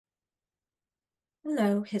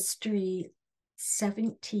Hello, History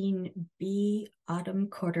 17B Autumn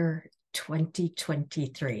Quarter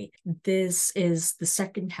 2023. This is the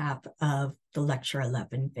second half of the Lecture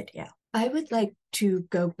 11 video. I would like to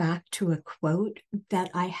go back to a quote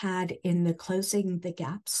that I had in the Closing the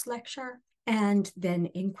Gaps lecture and then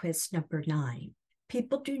in quiz number 9.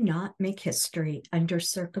 People do not make history under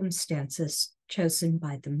circumstances chosen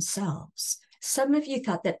by themselves. Some of you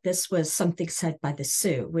thought that this was something said by the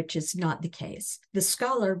Sioux, which is not the case. The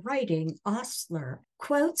scholar writing, Osler,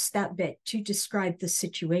 quotes that bit to describe the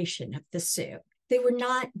situation of the Sioux. They were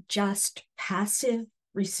not just passive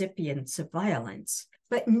recipients of violence,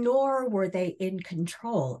 but nor were they in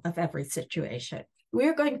control of every situation.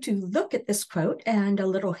 We're going to look at this quote and a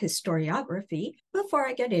little historiography before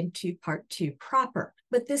I get into part 2 proper.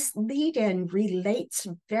 But this lead-in relates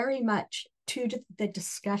very much to the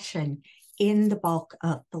discussion in the bulk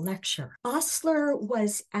of the lecture. Osler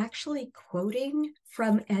was actually quoting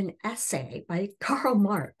from an essay by Karl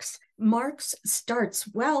Marx. Marx starts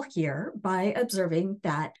well here by observing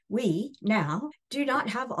that we now do not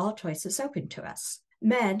have all choices open to us.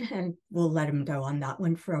 Men, and we'll let him go on that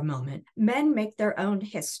one for a moment, men make their own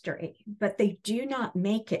history, but they do not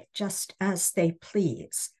make it just as they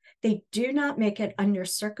please. They do not make it under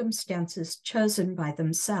circumstances chosen by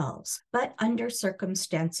themselves, but under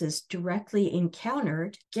circumstances directly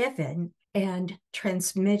encountered, given, and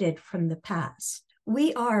transmitted from the past.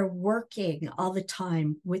 We are working all the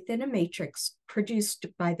time within a matrix produced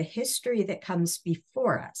by the history that comes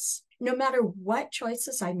before us. No matter what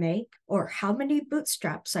choices I make or how many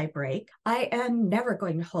bootstraps I break, I am never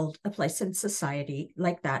going to hold a place in society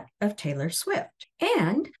like that of Taylor Swift.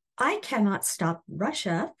 And I cannot stop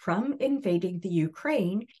Russia from invading the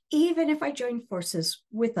Ukraine, even if I join forces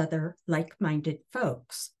with other like-minded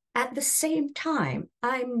folks. At the same time,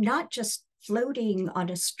 I'm not just floating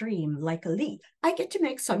on a stream like a leaf. I get to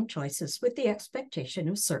make some choices with the expectation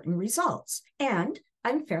of certain results. And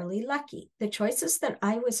I'm fairly lucky. The choices that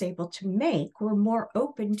I was able to make were more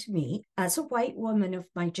open to me as a white woman of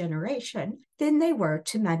my generation than they were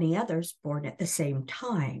to many others born at the same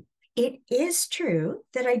time. It is true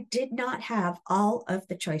that I did not have all of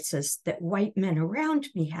the choices that white men around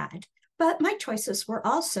me had, but my choices were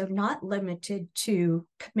also not limited to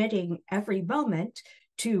committing every moment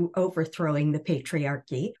to overthrowing the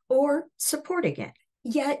patriarchy or supporting it.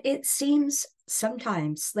 Yet it seems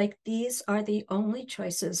sometimes like these are the only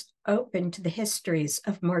choices open to the histories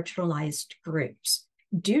of marginalized groups.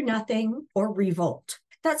 Do nothing or revolt.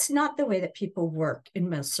 That's not the way that people work in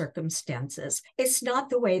most circumstances. It's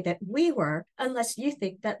not the way that we were, unless you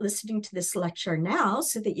think that listening to this lecture now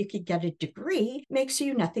so that you could get a degree makes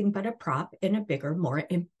you nothing but a prop in a bigger, more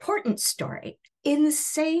important story. In the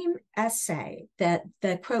same essay that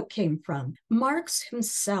the quote came from, Marx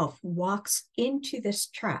himself walks into this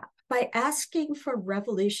trap by asking for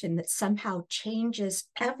revolution that somehow changes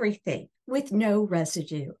everything with no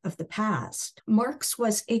residue of the past. Marx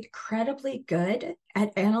was incredibly good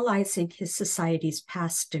at analyzing his society's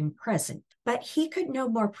past and present, but he could no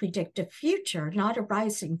more predict a future not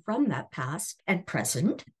arising from that past and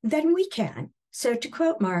present than we can. So to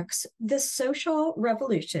quote Marx, the social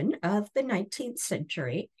revolution of the 19th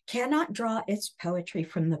century cannot draw its poetry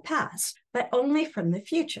from the past, but only from the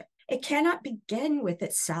future. It cannot begin with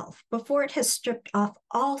itself before it has stripped off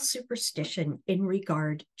all superstition in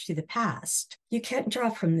regard to the past. You can't draw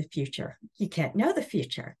from the future. You can't know the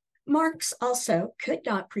future. Marx also could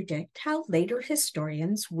not predict how later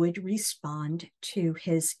historians would respond to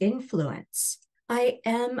his influence. I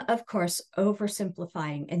am, of course,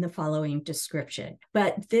 oversimplifying in the following description,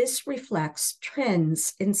 but this reflects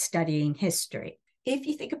trends in studying history. If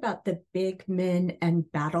you think about the big men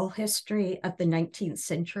and battle history of the 19th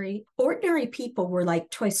century, ordinary people were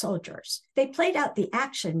like toy soldiers. They played out the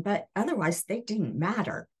action, but otherwise they didn't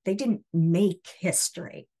matter. They didn't make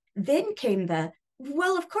history. Then came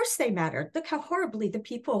well, of course they mattered. Look how horribly the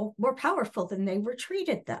people were powerful than they were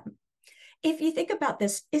treated them. If you think about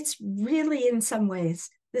this, it's really in some ways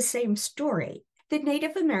the same story. The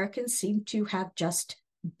Native Americans seem to have just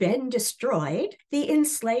been destroyed. The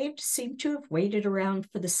enslaved seem to have waited around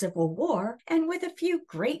for the Civil War, and with a few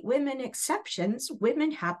great women exceptions,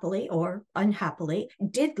 women happily or unhappily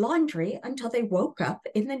did laundry until they woke up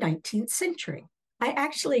in the 19th century. I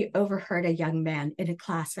actually overheard a young man in a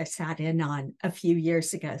class I sat in on a few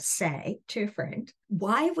years ago say to a friend,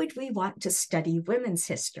 "Why would we want to study women's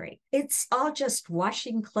history? It's all just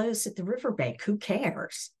washing clothes at the riverbank. Who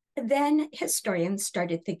cares?" Then historians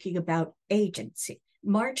started thinking about agency.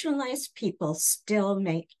 Marginalized people still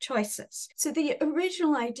make choices. So the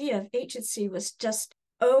original idea of agency was just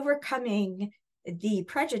overcoming the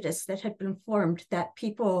prejudice that had been formed that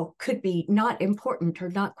people could be not important or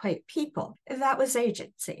not quite people. That was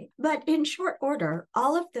agency. But in short order,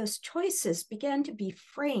 all of those choices began to be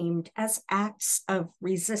framed as acts of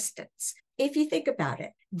resistance. If you think about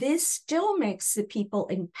it, this still makes the people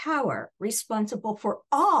in power responsible for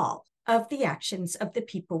all of the actions of the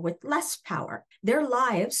people with less power. Their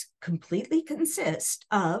lives completely consist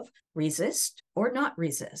of resist or not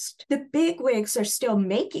resist. The big wigs are still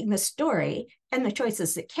making the story and the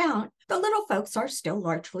choices that count. The little folks are still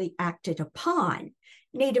largely acted upon.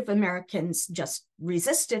 Native Americans just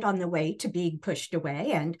resisted on the way to being pushed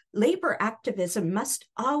away, and labor activism must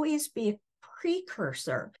always be a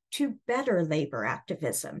precursor to better labor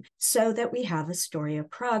activism so that we have a story of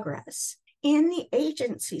progress. In the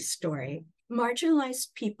agency story,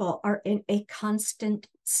 marginalized people are in a constant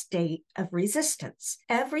state of resistance.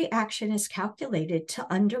 Every action is calculated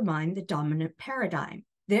to undermine the dominant paradigm.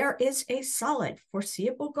 There is a solid,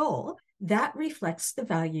 foreseeable goal that reflects the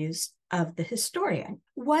values of the historian.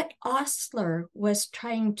 What Ostler was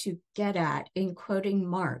trying to get at in quoting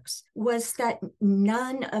Marx was that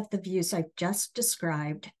none of the views I've just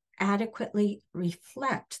described adequately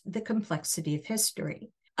reflect the complexity of history.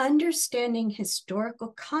 Understanding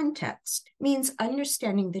historical context means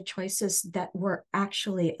understanding the choices that were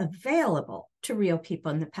actually available to real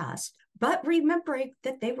people in the past, but remembering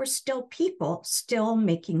that they were still people, still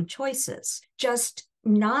making choices, just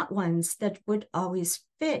not ones that would always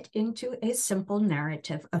fit into a simple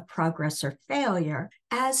narrative of progress or failure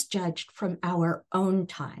as judged from our own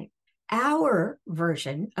time. Our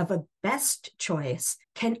version of a best choice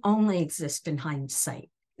can only exist in hindsight.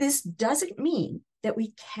 This doesn't mean that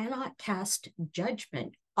we cannot cast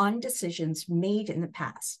judgment on decisions made in the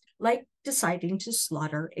past, like deciding to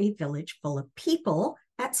slaughter a village full of people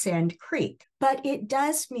at Sand Creek. But it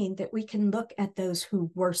does mean that we can look at those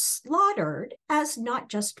who were slaughtered as not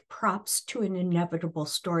just props to an inevitable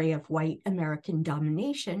story of white American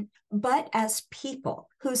domination, but as people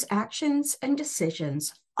whose actions and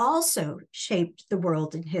decisions also shaped the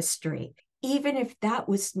world and history, even if that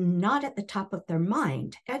was not at the top of their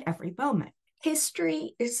mind at every moment.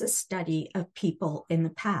 History is a study of people in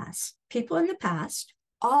the past. People in the past,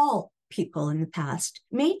 all people in the past,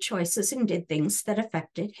 made choices and did things that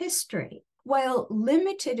affected history. While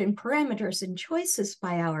limited in parameters and choices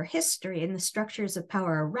by our history and the structures of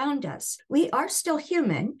power around us, we are still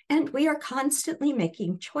human, and we are constantly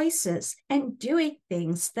making choices and doing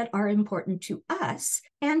things that are important to us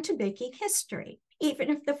and to making history,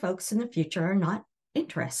 even if the folks in the future are not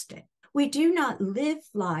interested. We do not live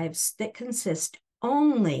lives that consist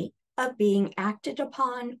only of being acted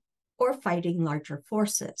upon or fighting larger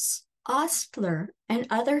forces. Ostler and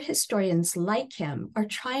other historians like him are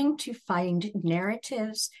trying to find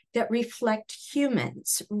narratives that reflect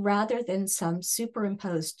humans rather than some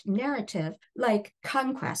superimposed narrative like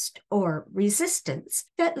conquest or resistance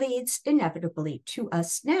that leads inevitably to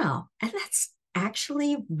us now. And that's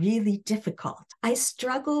actually really difficult. I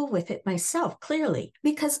struggle with it myself, clearly,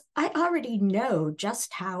 because I already know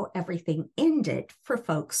just how everything ended for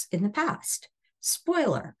folks in the past.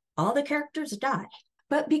 Spoiler, all the characters die.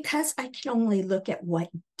 But because I can only look at what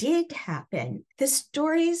did happen, the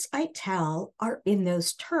stories I tell are in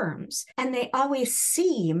those terms, and they always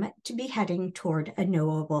seem to be heading toward a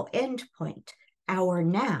knowable endpoint, our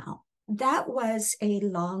now. That was a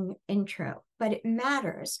long intro, but it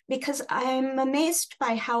matters because I'm amazed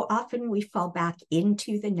by how often we fall back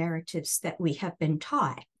into the narratives that we have been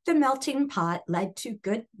taught. The melting pot led to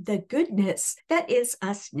the goodness that is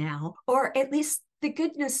us now, or at least the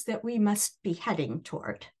goodness that we must be heading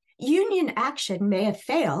toward. Union action may have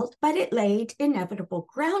failed, but it laid inevitable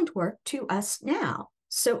groundwork to us now.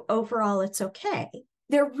 So overall, it's okay.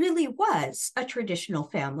 There really was a traditional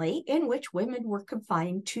family in which women were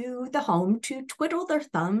confined to the home to twiddle their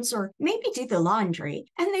thumbs or maybe do the laundry,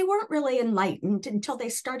 and they weren't really enlightened until they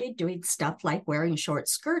started doing stuff like wearing short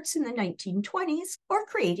skirts in the 1920s or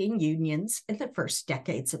creating unions in the first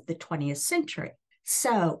decades of the 20th century.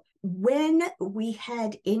 So when we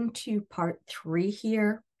head into part 3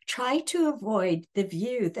 here, try to avoid the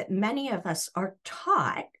view that many of us are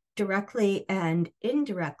taught directly and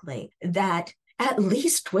indirectly that at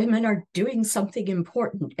least women are doing something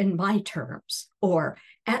important in my terms, or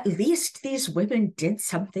at least these women did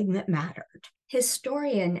something that mattered.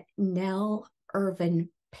 Historian Nell Irvin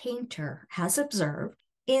Painter has observed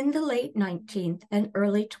in the late 19th and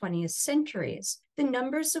early 20th centuries, the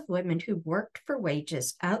numbers of women who worked for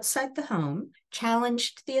wages outside the home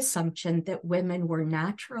challenged the assumption that women were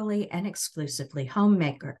naturally and exclusively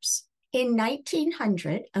homemakers. In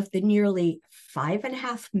 1900, of the nearly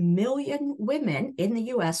 5.5 million women in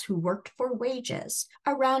the US who worked for wages,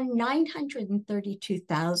 around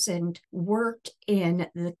 932,000 worked in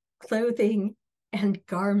the clothing and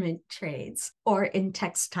garment trades or in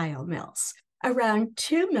textile mills. Around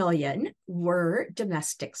 2 million were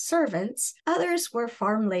domestic servants. Others were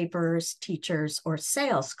farm laborers, teachers, or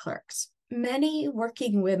sales clerks. Many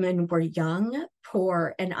working women were young,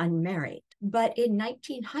 poor, and unmarried. But in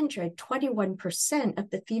 1900, 21% of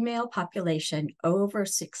the female population over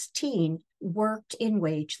 16 worked in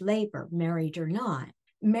wage labor, married or not.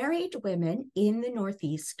 Married women in the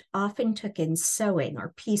Northeast often took in sewing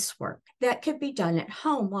or piecework that could be done at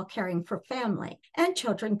home while caring for family, and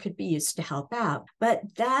children could be used to help out.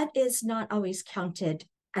 But that is not always counted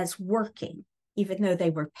as working, even though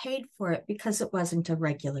they were paid for it because it wasn't a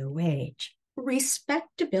regular wage.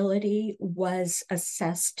 Respectability was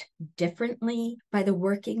assessed differently by the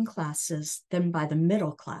working classes than by the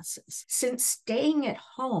middle classes, since staying at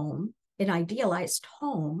home, an idealized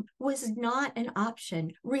home, was not an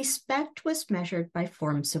option. Respect was measured by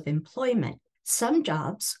forms of employment. Some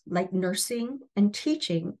jobs, like nursing and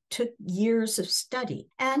teaching, took years of study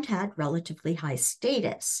and had relatively high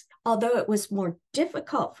status. Although it was more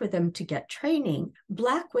difficult for them to get training,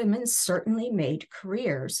 Black women certainly made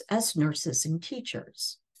careers as nurses and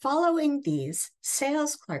teachers. Following these,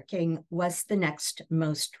 sales clerking was the next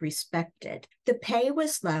most respected. The pay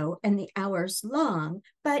was low and the hours long,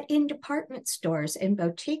 but in department stores and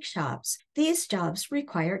boutique shops, these jobs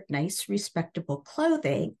required nice, respectable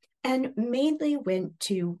clothing and mainly went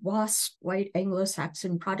to WASP, white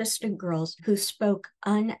Anglo-Saxon Protestant girls who spoke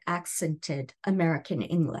unaccented American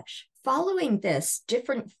English. Following this,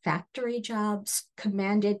 different factory jobs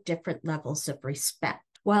commanded different levels of respect.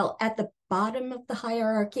 While at the bottom of the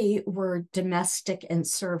hierarchy were domestic and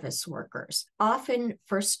service workers, often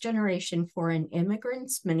first-generation foreign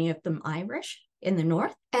immigrants, many of them Irish, in the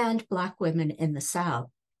North, and Black women in the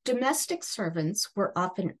South. Domestic servants were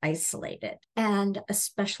often isolated, and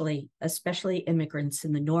especially immigrants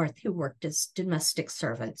in the North who worked as domestic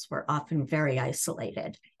servants were often very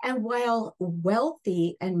isolated. And while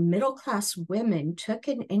wealthy and middle-class women took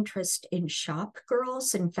an interest in shop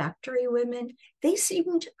girls and factory women, they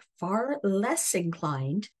seemed far less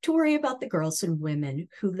inclined to worry about the girls and women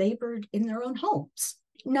who labored in their own homes.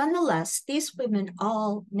 Nonetheless, these women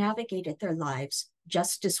all navigated their lives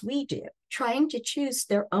just as we do, trying to choose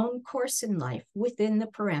their own course in life within the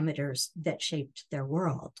parameters that shaped their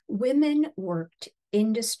world. Women worked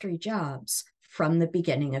industry jobs from the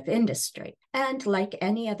beginning of industry, and like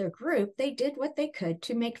any other group, they did what they could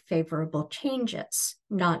to make favorable changes,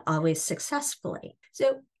 not always successfully.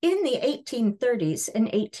 So in the 1830s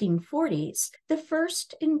and 1840s, the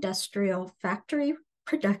first industrial factory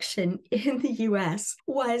production in the US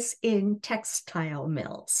was in textile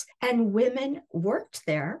mills, and women worked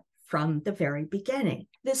there from the very beginning.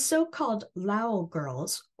 The so-called Lowell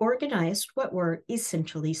Girls organized what were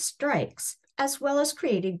essentially strikes, as well as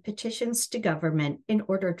creating petitions to government in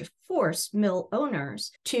order to force mill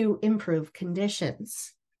owners to improve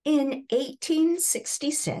conditions. In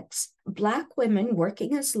 1866, Black women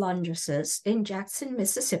working as laundresses in Jackson,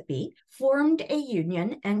 Mississippi, formed a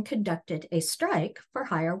union and conducted a strike for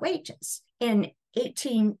higher wages. In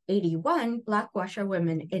 1881, Black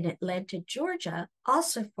washerwomen in Atlanta, Georgia,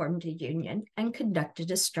 also formed a union and conducted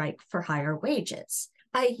a strike for higher wages.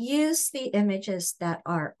 I use the images that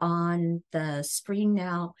are on the screen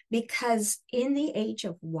now because in the age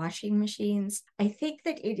of washing machines, I think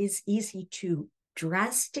that it is easy to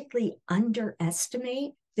drastically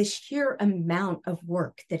underestimate the sheer amount of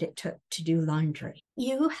work that it took to do laundry.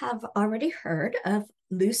 You have already heard of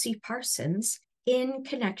Lucy Parsons in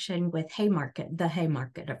connection with the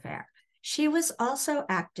Haymarket Affair. She was also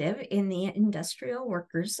active in the Industrial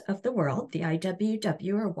Workers of the World, the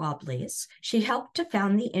IWW or Wobblies. She helped to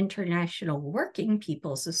found the International Working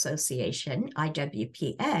People's Association,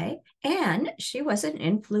 IWPA, and she was an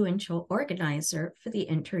influential organizer for the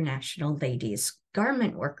International Ladies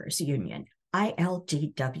Garment Workers Union,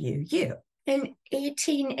 ILDWU. In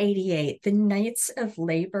 1888, the Knights of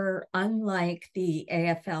Labor, unlike the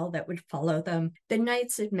AFL that would follow them, the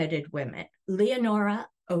Knights admitted women. Leonora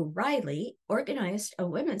O'Reilly organized a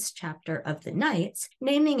women's chapter of the Knights,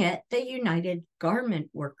 naming it the United Garment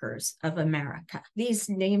Workers of America. These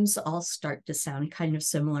names all start to sound kind of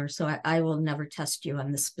similar, so I will never test you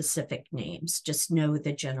on the specific names. Just know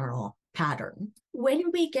the general pattern.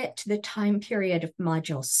 When we get to the time period of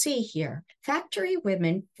Module C here, factory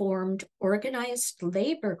women formed organized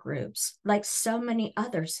labor groups like so many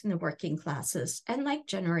others in the working classes and like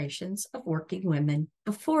generations of working women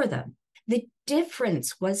before them. The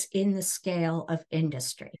difference was in the scale of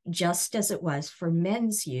industry, just as it was for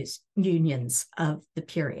men's unions of the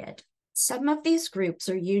period. Some of these groups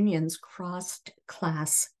or unions crossed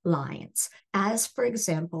class lines, as, for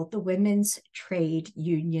example, the Women's Trade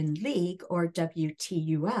Union League, or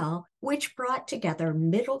WTUL, which brought together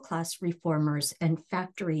middle-class reformers and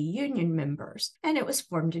factory union members, and it was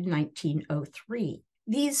formed in 1903.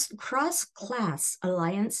 These cross-class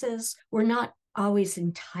alliances were not always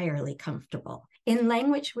entirely comfortable. In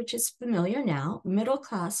language which is familiar now,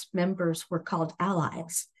 middle-class members were called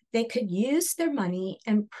allies. They could use their money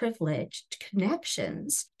and privileged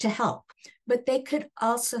connections to help, but they could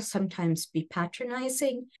also sometimes be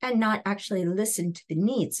patronizing and not actually listen to the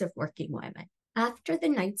needs of working women. After the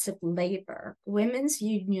Knights of Labor, women's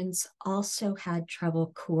unions also had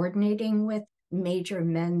trouble coordinating with major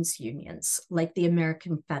men's unions, like the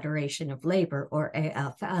American Federation of Labor, or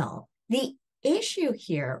AFL. The issue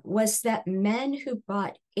here was that men who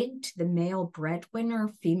bought into the male breadwinner,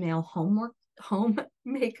 female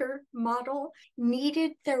homemaker model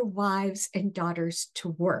needed their wives and daughters to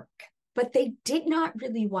work, but they did not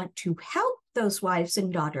really want to help those wives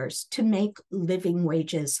and daughters to make living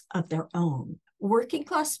wages of their own. Working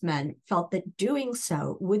class men felt that doing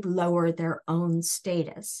so would lower their own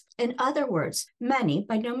status. In other words, many,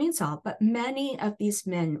 by no means all, but many of these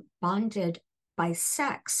men bonded by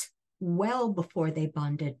sex well before they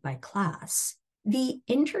bonded by class. The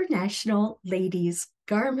International Ladies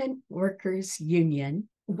Garment Workers Union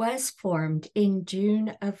was formed in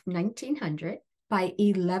June of 1900 by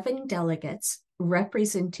 11 delegates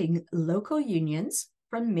representing local unions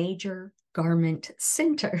from major garment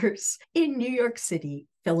centers in New York City,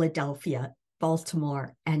 Philadelphia,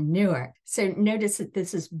 Baltimore, and Newark. So notice that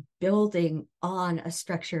this is building on a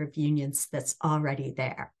structure of unions that's already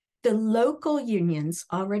there. The local unions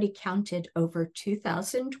already counted over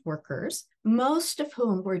 2,000 workers, most of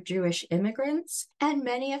whom were Jewish immigrants, and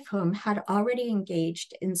many of whom had already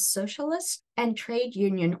engaged in socialist and trade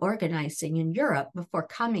union organizing in Europe before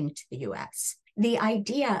coming to the US. The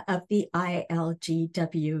idea of the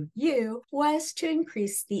ILGWU was to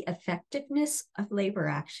increase the effectiveness of labor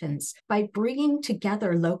actions by bringing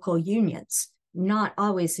together local unions, not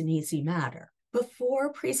always an easy matter.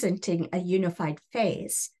 Before presenting a unified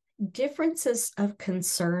face, differences of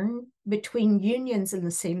concern between unions in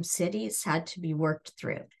the same cities had to be worked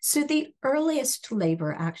through. So the earliest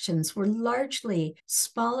labor actions were largely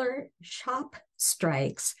smaller shop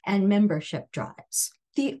strikes and membership drives.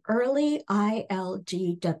 The early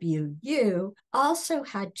ILGWU also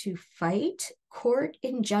had to fight court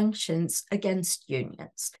injunctions against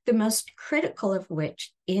unions, the most critical of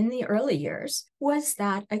which in the early years was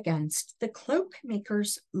that against the Cloak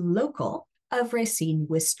Makers Local of Racine,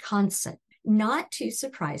 Wisconsin. Not too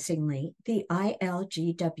surprisingly, the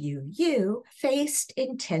ILGWU faced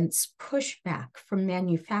intense pushback from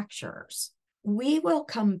manufacturers. We will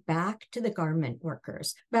come back to the garment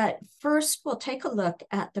workers, but first we'll take a look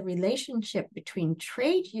at the relationship between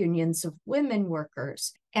trade unions of women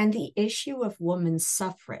workers and the issue of women's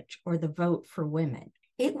suffrage, or the vote for women.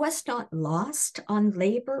 It was not lost on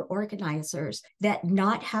labor organizers that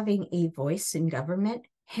not having a voice in government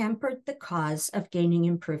hampered the cause of gaining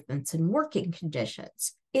improvements in working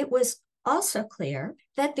conditions. It was also clear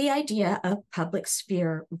that the idea of public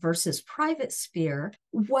sphere versus private sphere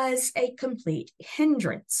was a complete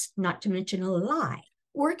hindrance, not to mention a lie.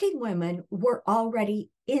 Working women were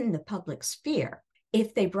already in the public sphere.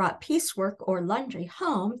 If they brought piecework or laundry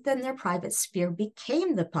home, then their private sphere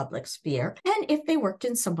became the public sphere. And if they worked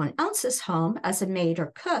in someone else's home as a maid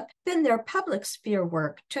or cook, then their public sphere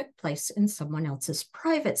work took place in someone else's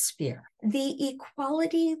private sphere. The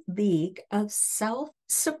Equality League of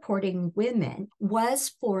Self-Supporting Women was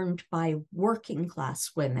formed by working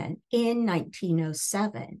class women in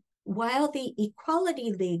 1907. While the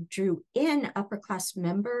Equality League drew in upper-class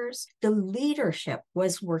members, the leadership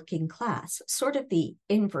was working class, sort of the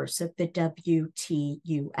inverse of the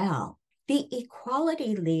WTUL. The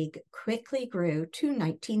Equality League quickly grew to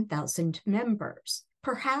 19,000 members.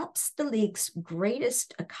 Perhaps the League's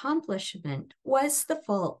greatest accomplishment was the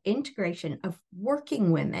full integration of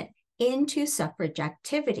working women into suffrage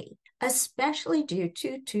activity, especially due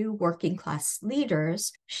to two working-class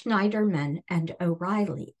leaders, Schneiderman and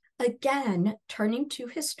O'Reilly. Again, turning to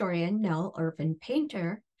historian Nell Irvin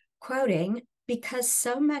Painter, quoting, "Because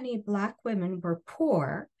so many Black women were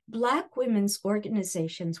poor, Black women's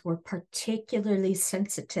organizations were particularly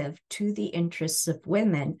sensitive to the interests of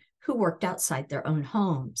women who worked outside their own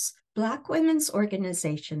homes. Black women's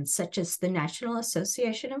organizations, such as the National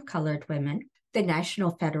Association of Colored Women, the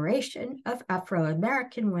National Federation of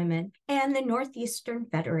Afro-American Women, and the Northeastern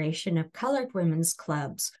Federation of Colored Women's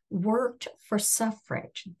Clubs worked for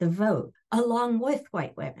suffrage, the vote, along with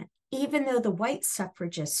white women, even though the white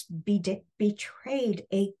suffragists betrayed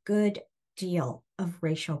a good deal of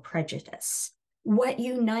racial prejudice. What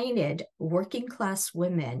united working class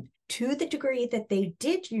women, to the degree that they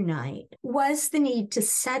did unite, was the need to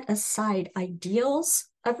set aside ideals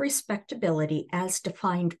of respectability as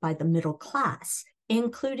defined by the middle class,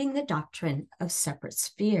 including the doctrine of separate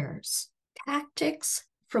spheres. Tactics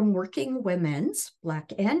from working women's,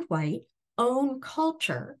 Black and white, own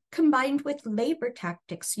culture, combined with labor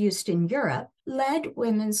tactics used in Europe, led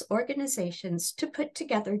women's organizations to put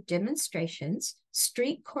together demonstrations,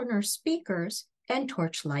 street corner speakers, and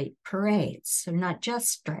torchlight parades, so not just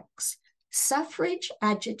strikes. Suffrage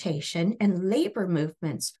agitation and labor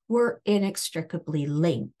movements were inextricably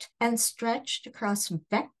linked and stretched across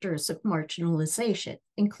vectors of marginalization,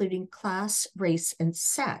 including class, race, and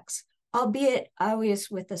sex, albeit always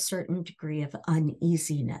with a certain degree of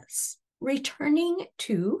uneasiness. Returning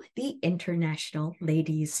to the International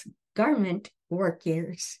Ladies Garment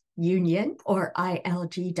Workers Union, or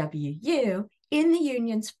ILGWU, in the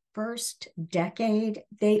union's first decade,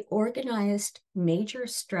 they organized major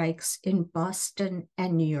strikes in Boston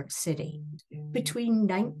and New York City. Between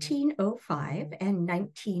 1905 and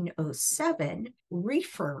 1907,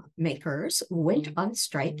 reefer makers went on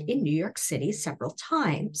strike in New York City several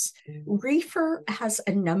times. Reefer has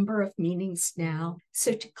a number of meanings now,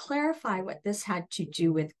 so to clarify what this had to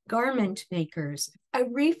do with garment makers, a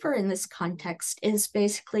reefer in this context is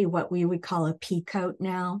basically what we would call a peacoat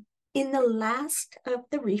now. In the last of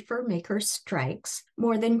the reefer maker strikes,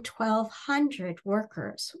 more than 1,200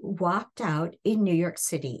 workers walked out in New York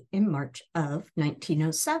City in March of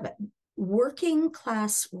 1907. Working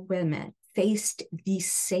class women faced the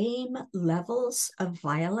same levels of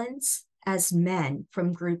violence as men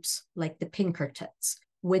from groups like the Pinkertons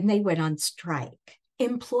when they went on strike.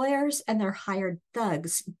 Employers and their hired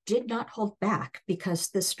thugs did not hold back because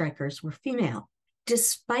the strikers were female.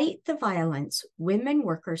 Despite the violence, women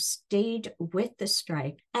workers stayed with the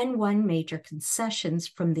strike and won major concessions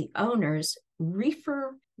from the owners'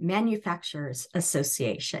 Reefer Manufacturers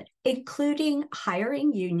Association, including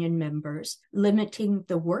hiring union members, limiting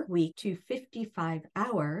the work week to 55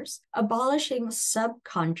 hours, abolishing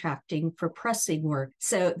subcontracting for pressing work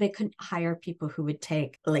so they couldn't hire people who would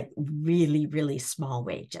take like really, really small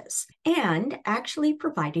wages, and actually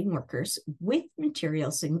providing workers with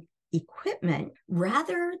materials and equipment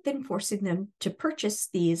rather than forcing them to purchase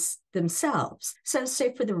these themselves. So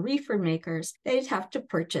say for the reefer makers, they'd have to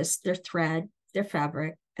purchase their thread, their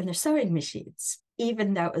fabric, and their sewing machines,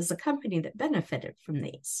 even though it was a company that benefited from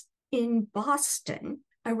these. In Boston,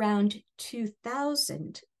 around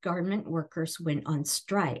 2,000 garment workers went on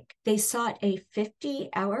strike. They sought a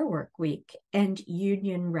 50-hour work week and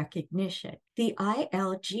union recognition. The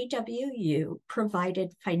ILGWU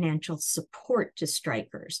provided financial support to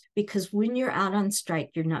strikers because when you're out on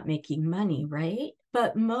strike, you're not making money, right?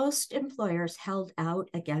 But most employers held out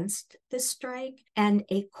against the strike, and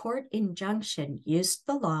a court injunction used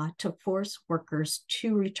the law to force workers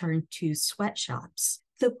to return to sweatshops.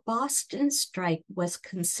 The Boston strike was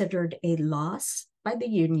considered a loss by the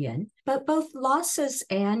union, but both losses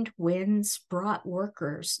and wins brought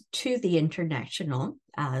workers to the International,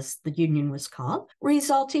 as the union was called,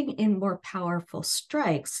 resulting in more powerful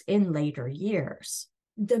strikes in later years.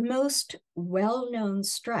 The most well-known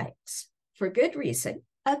strikes, for good reason,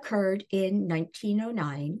 occurred in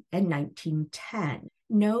 1909 and 1910.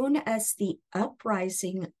 Known as the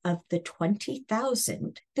Uprising of the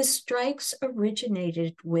 20,000, the strikes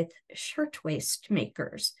originated with shirtwaist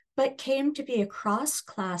makers, but came to be a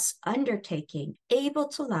cross-class undertaking able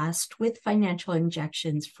to last with financial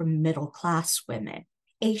injections from middle-class women.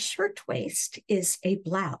 A shirtwaist is a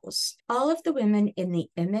blouse. All of the women in the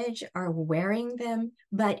image are wearing them,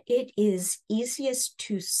 but it is easiest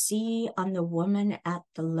to see on the woman at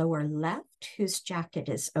the lower left whose jacket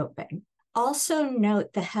is open. Also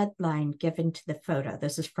note the headline given to the photo.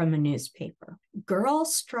 This is from a newspaper. Girl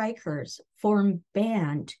strikers form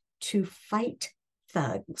band to fight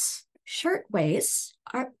thugs. Shirtwaists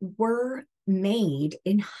were made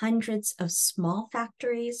in hundreds of small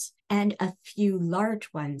factories and a few large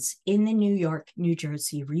ones in the New York, New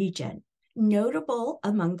Jersey region. Notable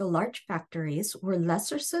among the large factories were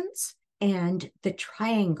Lesserson's and the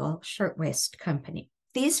Triangle Shirtwaist Company.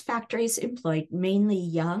 These factories employed mainly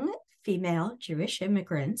young female Jewish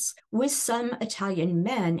immigrants, with some Italian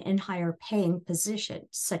men in higher paying positions,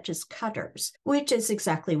 such as cutters, which is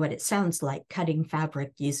exactly what it sounds like, cutting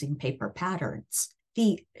fabric using paper patterns.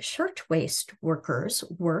 The shirtwaist workers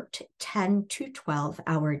worked 10 to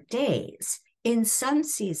 12-hour days. In some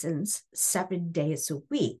seasons, 7 days a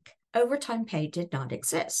week. Overtime pay did not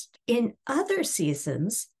exist. In other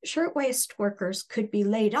seasons, shirtwaist workers could be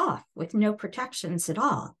laid off with no protections at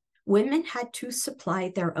all. Women had to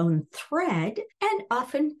supply their own thread and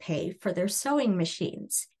often pay for their sewing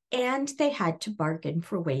machines, and they had to bargain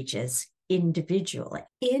for wages individually.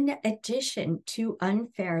 In addition to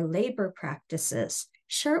unfair labor practices,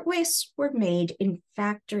 shirtwaists were made in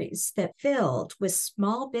factories that filled with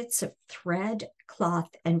small bits of thread,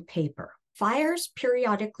 cloth, and paper. Fires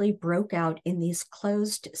periodically broke out in these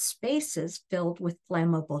closed spaces filled with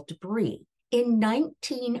flammable debris. In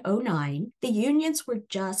 1909, the unions were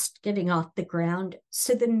just getting off the ground,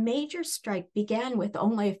 so the major strike began with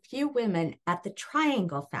only a few women at the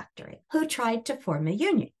Triangle factory who tried to form a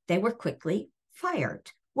union. They were quickly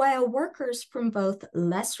fired, while workers from both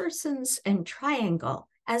Lesserson's and Triangle,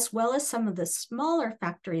 as well as some of the smaller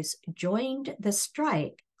factories, joined the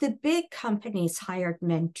strike. The big companies hired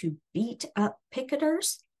men to beat up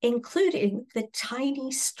picketers, including the tiny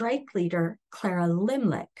strike leader, Clara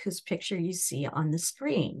Limlich, whose picture you see on the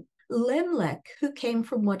screen. Limlich, who came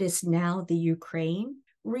from what is now the Ukraine,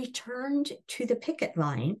 returned to the picket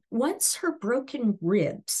line once her broken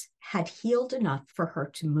ribs had healed enough for her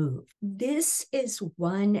to move. This is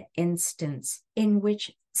one instance in which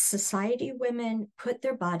society women put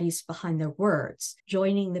their bodies behind their words,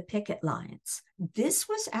 joining the picket lines. This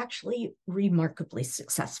was actually remarkably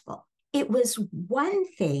successful. It was one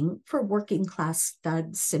thing for working class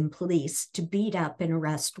thugs and police to beat up and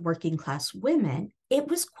arrest working class women. It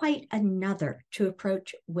was quite another to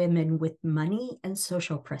approach women with money and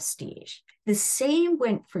social prestige. The same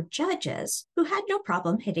went for judges who had no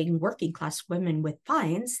problem hitting working class women with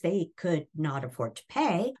fines they could not afford to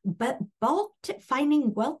pay, but balked at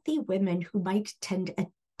finding wealthy women who might attend a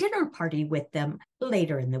dinner party with them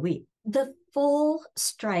later in the week. The full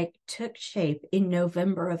strike took shape in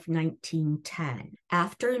November of 1910,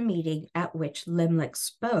 after a meeting at which Limlich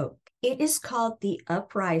spoke. It is called the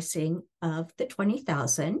Uprising of the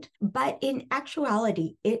 20,000, but in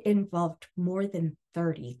actuality, it involved more than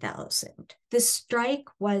 30,000. The strike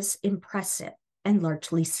was impressive and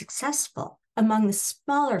largely successful. Among the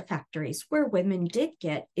smaller factories where women did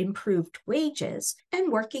get improved wages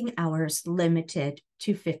and working hours limited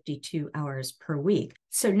to 52 hours per week.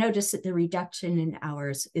 So notice that the reduction in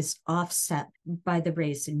hours is offset by the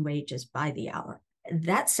raise in wages by the hour.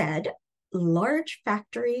 That said, large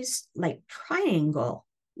factories like Triangle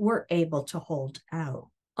were able to hold out.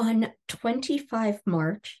 On 25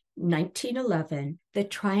 March 1911, the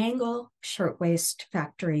Triangle Shirtwaist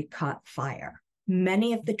Factory caught fire.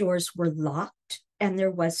 Many of the doors were locked and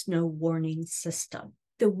there was no warning system.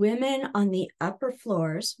 The women on the upper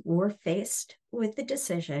floors were faced with the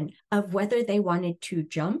decision of whether they wanted to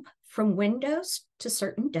jump from windows to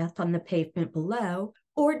certain death on the pavement below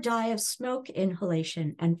or die of smoke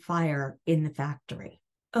inhalation and fire in the factory.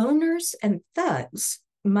 Owners and thugs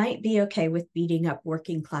might be okay with beating up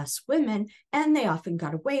working class women, and they often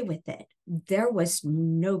got away with it. There was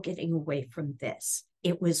no getting away from this.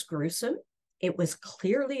 It was gruesome. It was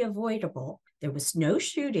clearly avoidable. There was no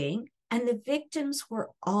shooting, and the victims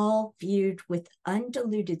were all viewed with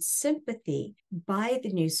undiluted sympathy by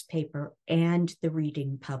the newspaper and the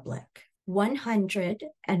reading public.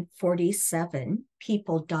 147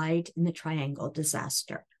 people died in the Triangle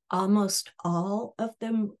disaster, almost all of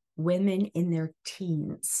them women in their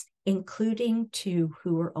teens, including 2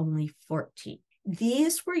 who were only 14.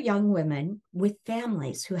 These were young women with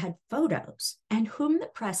families who had photos and whom the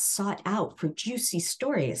press sought out for juicy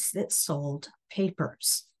stories that sold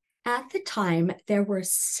papers. At the time, there were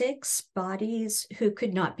 6 bodies who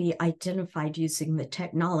could not be identified using the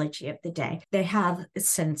technology of the day. They have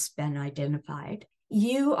since been identified.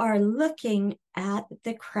 You are looking at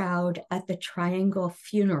the crowd at the Triangle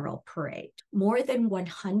funeral parade. More than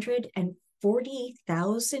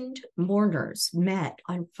 140,000 mourners met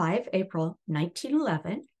on 5 April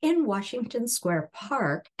 1911 in Washington Square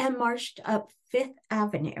Park and marched up Fifth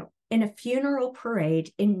Avenue in a funeral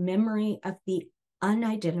parade in memory of the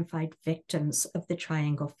unidentified victims of the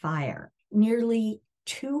Triangle fire. Nearly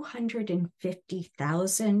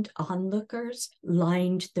 250,000 onlookers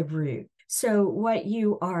lined the route. So what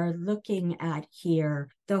you are looking at here,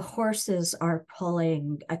 the horses are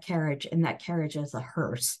pulling a carriage, and that carriage is a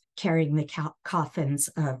hearse carrying the coffins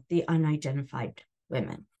of the unidentified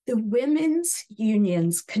women. The women's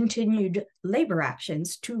unions continued labor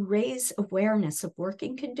actions to raise awareness of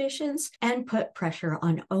working conditions and put pressure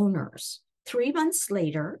on owners. 3 months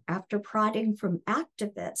later, after prodding from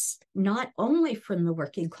activists, not only from the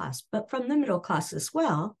working class, but from the middle class as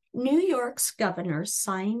well, New York's governor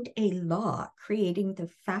signed a law creating the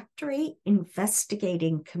Factory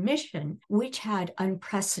Investigating Commission, which had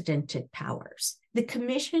unprecedented powers. The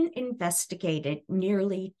commission investigated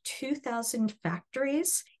nearly 2,000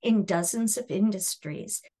 factories in dozens of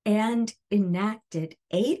industries and enacted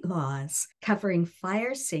 8 laws covering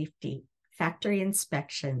fire safety, factory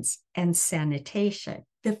inspections, and sanitation.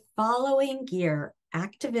 The following year,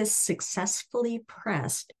 activists successfully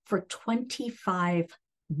pressed for 25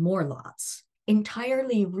 more laws,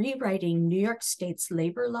 entirely rewriting New York State's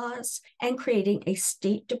labor laws and creating a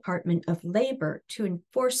State Department of Labor to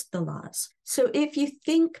enforce the laws. So if you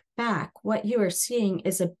think back, what you are seeing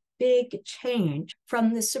is a big change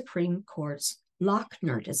from the Supreme Court's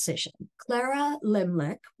Lochner decision. Clara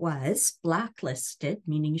Limlich was blacklisted,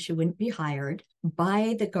 meaning she wouldn't be hired,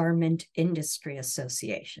 by the Garment Industry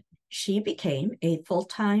Association. She became a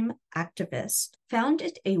full-time activist,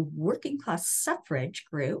 founded a working-class suffrage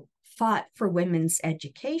group, fought for women's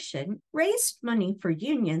education, raised money for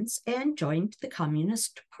unions, and joined the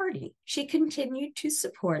Communist Party. She continued to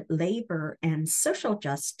support labor and social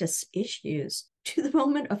justice issues to the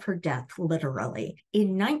moment of her death, literally,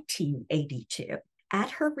 in 1982.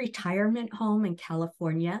 At her retirement home in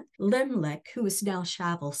California, Limlich, who is now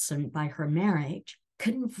Shavelson by her marriage,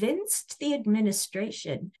 convinced the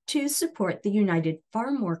administration to support the United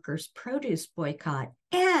Farm Workers produce boycott,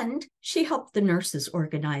 and she helped the nurses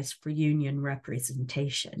organize for union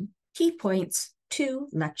representation. Key points to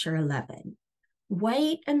Lecture 11.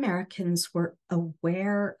 White Americans were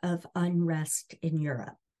aware of unrest in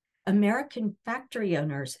Europe. American factory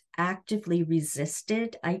owners actively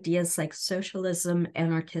resisted ideas like socialism,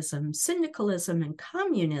 anarchism, syndicalism, and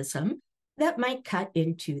communism that might cut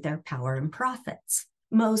into their power and profits.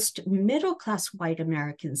 Most middle-class white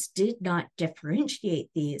Americans did not differentiate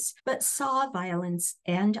these, but saw violence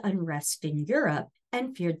and unrest in Europe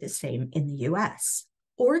and feared the same in the US.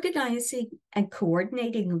 Organizing and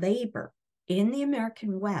coordinating labor in the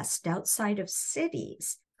American West outside of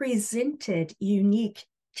cities presented unique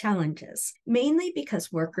challenges, mainly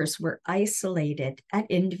because workers were isolated at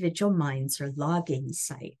individual mines or logging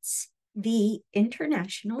sites. The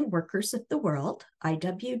International Workers of the World,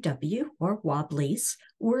 IWW, or Wobblies,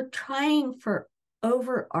 were trying for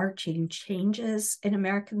overarching changes in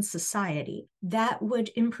American society that would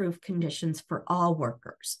improve conditions for all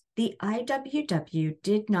workers. The IWW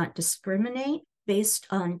did not discriminate based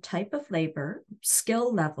on type of labor,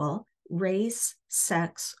 skill level, race,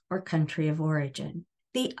 sex, or country of origin.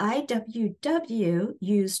 The IWW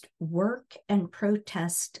used work and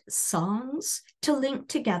protest songs to link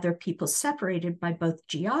together people separated by both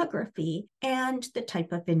geography and the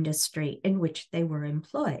type of industry in which they were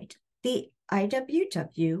employed. The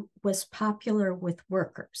IWW was popular with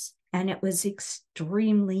workers, and it was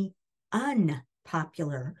extremely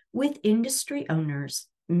unpopular with industry owners,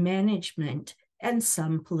 management, and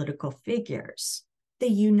some political figures. The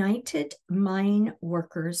United Mine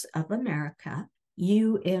Workers of America,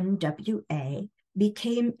 UMWA,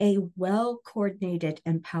 became a well-coordinated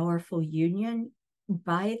and powerful union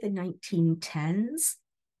by the 1910s,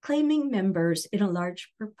 claiming members in a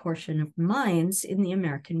large proportion of mines in the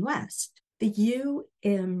American West. The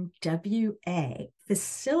UMWA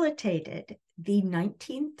facilitated the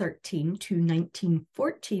 1913 to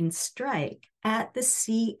 1914 strike at the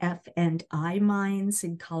CF&I mines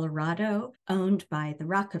in Colorado, owned by the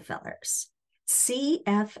Rockefellers.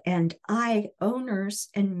 CF&I owners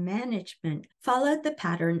and management followed the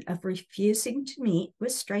pattern of refusing to meet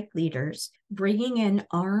with strike leaders, bringing in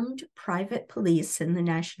armed private police and the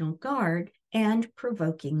National Guard, and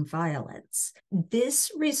provoking violence. This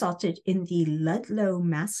resulted in the Ludlow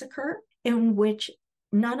Massacre, in which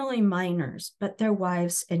not only miners, but their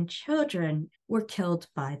wives and children were killed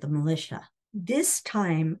by the militia. This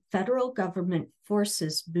time, federal government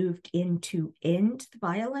forces moved in to end the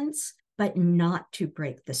violence, but not to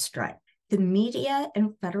break the strike. The media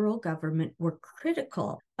and federal government were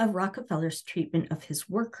critical of Rockefeller's treatment of his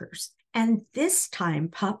workers. And this time,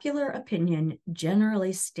 popular opinion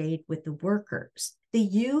generally stayed with the workers. The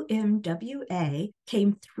UMWA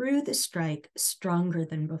came through the strike stronger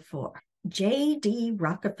than before. J.D.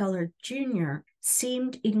 Rockefeller Jr.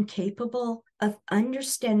 seemed incapable of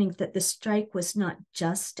understanding that the strike was not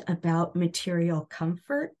just about material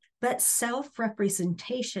comfort, but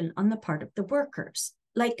self-representation on the part of the workers.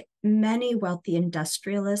 Like many wealthy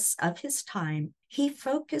industrialists of his time, he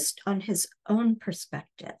focused on his own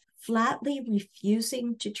perspective, flatly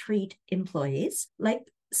refusing to treat employees like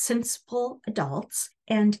sensible adults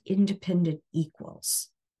and independent equals.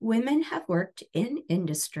 Women have worked in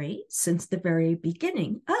industry since the very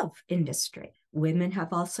beginning of industry. Women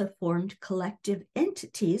have also formed collective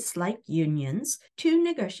entities like unions to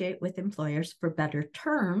negotiate with employers for better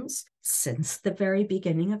terms since the very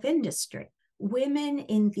beginning of industry. Women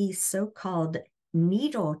in the so-called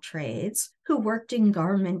needle trades who worked in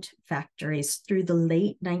garment factories through the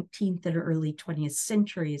late 19th and early 20th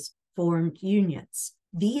centuries formed unions.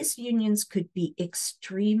 These unions could be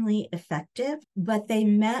extremely effective, but they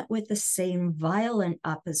met with the same violent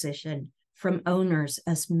opposition from owners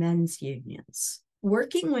as men's unions.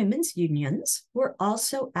 Working women's unions were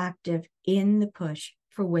also active in the push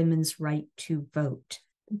for women's right to vote.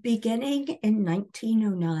 Beginning in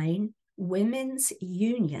 1909, women's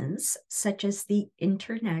unions, such as the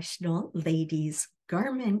International Ladies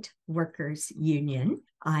Garment Workers Union,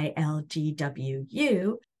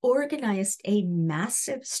 ILGWU, organized a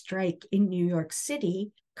massive strike in New York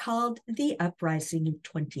City called the Uprising of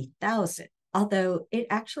 20,000, although it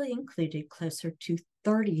actually included closer to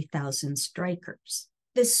 30,000 strikers.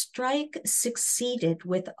 The strike succeeded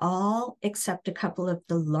with all except a couple of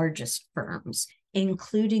the largest firms,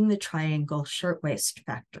 including the Triangle Shirtwaist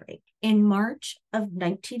Factory. In March of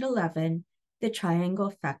 1911, the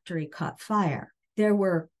Triangle Factory caught fire. There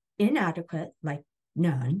were inadequate, like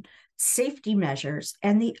none, safety measures,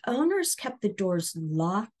 and the owners kept the doors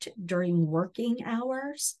locked during working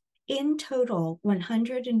hours. In total,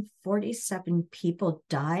 147 people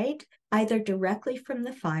died, either directly from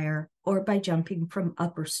the fire or by jumping from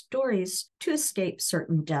upper stories to escape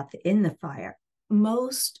certain death in the fire.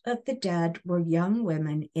 Most of the dead were young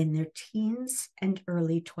women in their teens and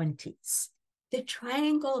early 20s. The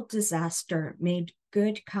Triangle disaster made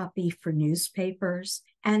good copy for newspapers,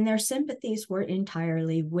 and their sympathies were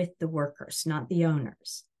entirely with the workers, not the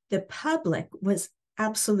owners. The public was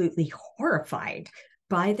absolutely horrified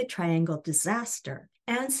by the Triangle disaster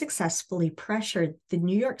and successfully pressured the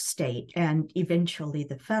New York State and eventually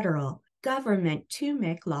the federal government to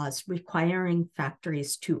make laws requiring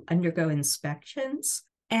factories to undergo inspections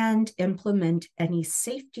and implement any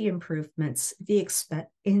safety improvements the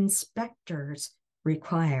inspectors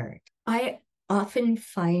required. I often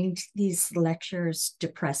find these lectures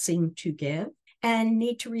depressing to give and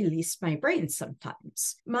need to release my brain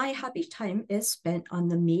sometimes. My hobby time is spent on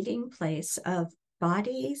the meeting place of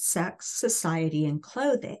body, sex, society, and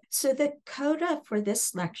clothing. So the coda for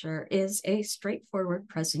this lecture is a straightforward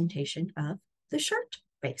presentation of the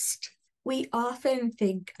shirtwaist. We often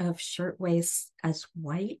think of shirtwaists as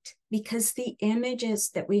white because the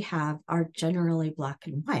images that we have are generally black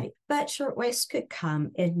and white, but shirtwaists could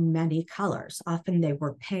come in many colors. Often they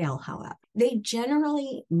were pale, however. They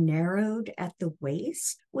generally narrowed at the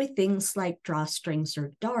waist with things like drawstrings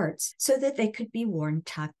or darts so that they could be worn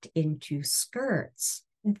tucked into skirts.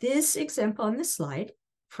 This example on the slide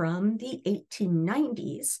from the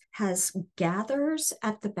 1890s has gathers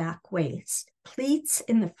at the back waist, pleats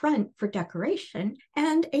in the front for decoration,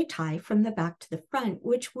 and a tie from the back to the front,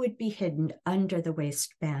 which would be hidden under the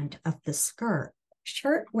waistband of the skirt.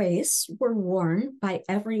 Shirtwaists were worn by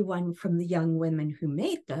everyone from the young women who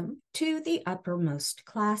made them to the uppermost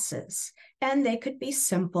classes, and they could be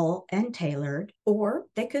simple and tailored, or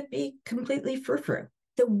they could be completely frou-frou.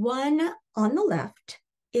 The one on the left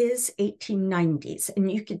is 1890s, and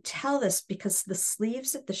you could tell this because the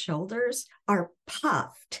sleeves at the shoulders are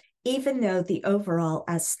puffed, even though the overall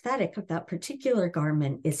aesthetic of that particular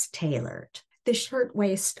garment is tailored. The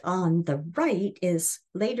shirtwaist on the right is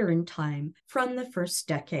later in time, from the first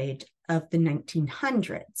decade of the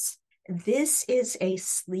 1900s. This is a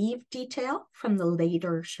sleeve detail from the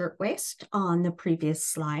later shirtwaist on the previous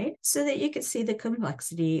slide, so that you can see the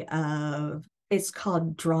complexity of, it's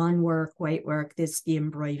called drawn work, white work, this the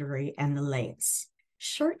embroidery and the lace.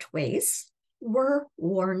 Shirtwaists were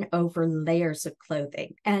worn over layers of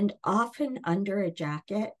clothing and often under a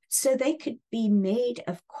jacket, so they could be made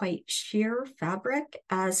of quite sheer fabric,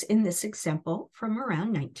 as in this example from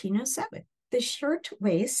around 1907. The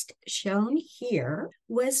shirtwaist shown here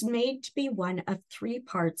was made to be one of three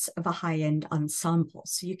parts of a high-end ensemble.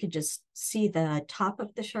 So you could just see the top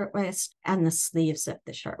of the shirtwaist and the sleeves of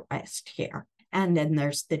the shirtwaist here. And then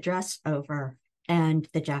there's the dress over, and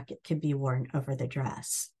the jacket can be worn over the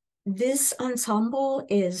dress. This ensemble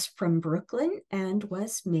is from Brooklyn and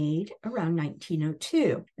was made around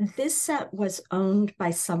 1902. This set was owned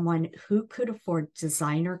by someone who could afford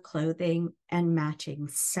designer clothing and matching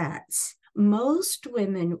sets. Most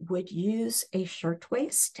women would use a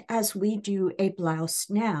shirtwaist as we do a blouse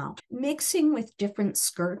now, mixing with different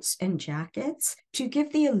skirts and jackets to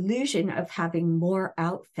give the illusion of having more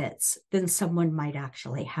outfits than someone might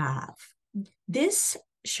actually have. This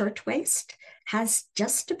shirtwaist has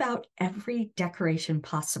just about every decoration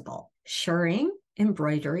possible: shirring,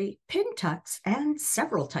 embroidery, pin tucks, and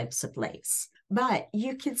several types of lace. But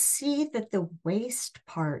you can see that the waist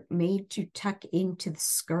part made to tuck into the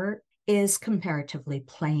skirt is comparatively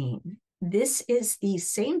plain. This is the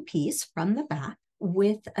same piece from the back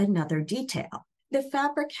with another detail. The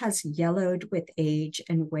fabric has yellowed with age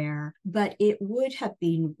and wear, but it would have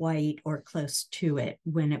been white or close to it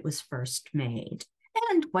when it was first made.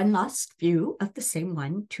 And one last view of the same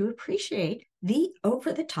one to appreciate the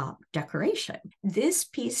over-the-top decoration. This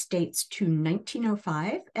piece dates to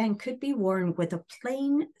 1905 and could be worn with a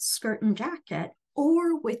plain skirt and jacket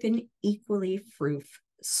or with an equally frou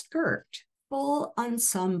skirt. Full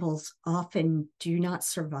ensembles often do not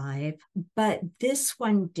survive, but this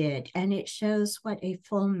one did, and it shows what a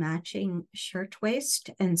full matching shirtwaist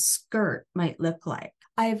and skirt might look like.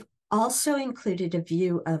 I've also included a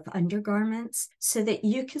view of undergarments so that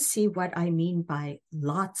you can see what I mean by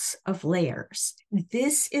lots of layers.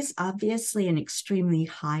 This is obviously an extremely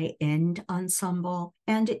high-end ensemble,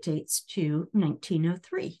 and it dates to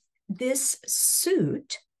 1903. This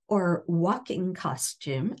suit, or walking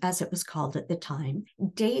costume, as it was called at the time,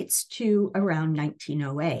 dates to around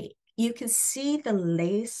 1908. You can see the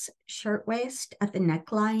lace shirtwaist at the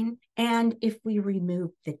neckline, and if we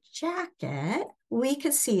remove the jacket, we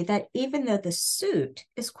can see that even though the suit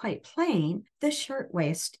is quite plain, the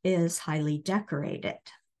shirtwaist is highly decorated,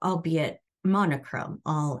 albeit monochrome,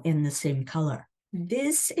 all in the same color.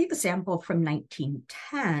 This example from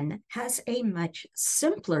 1910 has a much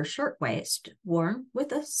simpler shirtwaist worn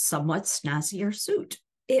with a somewhat snazzier suit.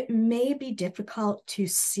 It may be difficult to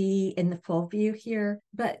see in the full view here,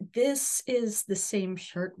 but this is the same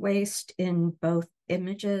shirtwaist in both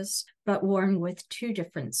images, but worn with two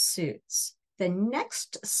different suits. The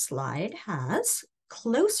next slide has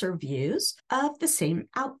closer views of the same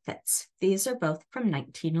outfits. These are both from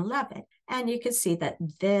 1911. And you can see that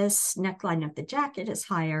this neckline of the jacket is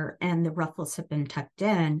higher and the ruffles have been tucked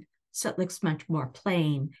in, so it looks much more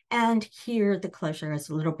plain. And here the closure is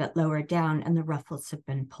a little bit lower down and the ruffles have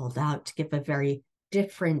been pulled out to give a very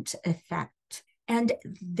different effect. And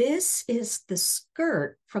this is the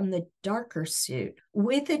skirt from the darker suit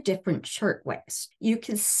with a different shirtwaist. You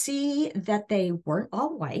can see that they weren't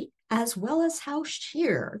all white, as well as how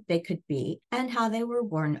sheer they could be and how they were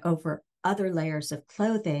worn over other layers of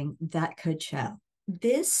clothing that could show.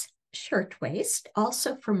 This shirtwaist,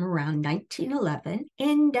 also from around 1911,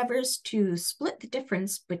 endeavors to split the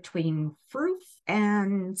difference between frou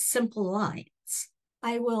and simple lines.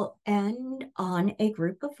 I will end on a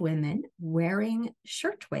group of women wearing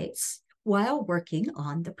shirtwaists while working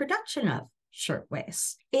on the production of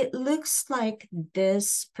shirtwaists. It looks like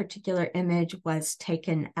this particular image was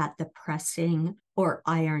taken at the pressing or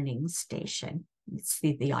ironing station. You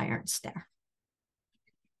see the irons there.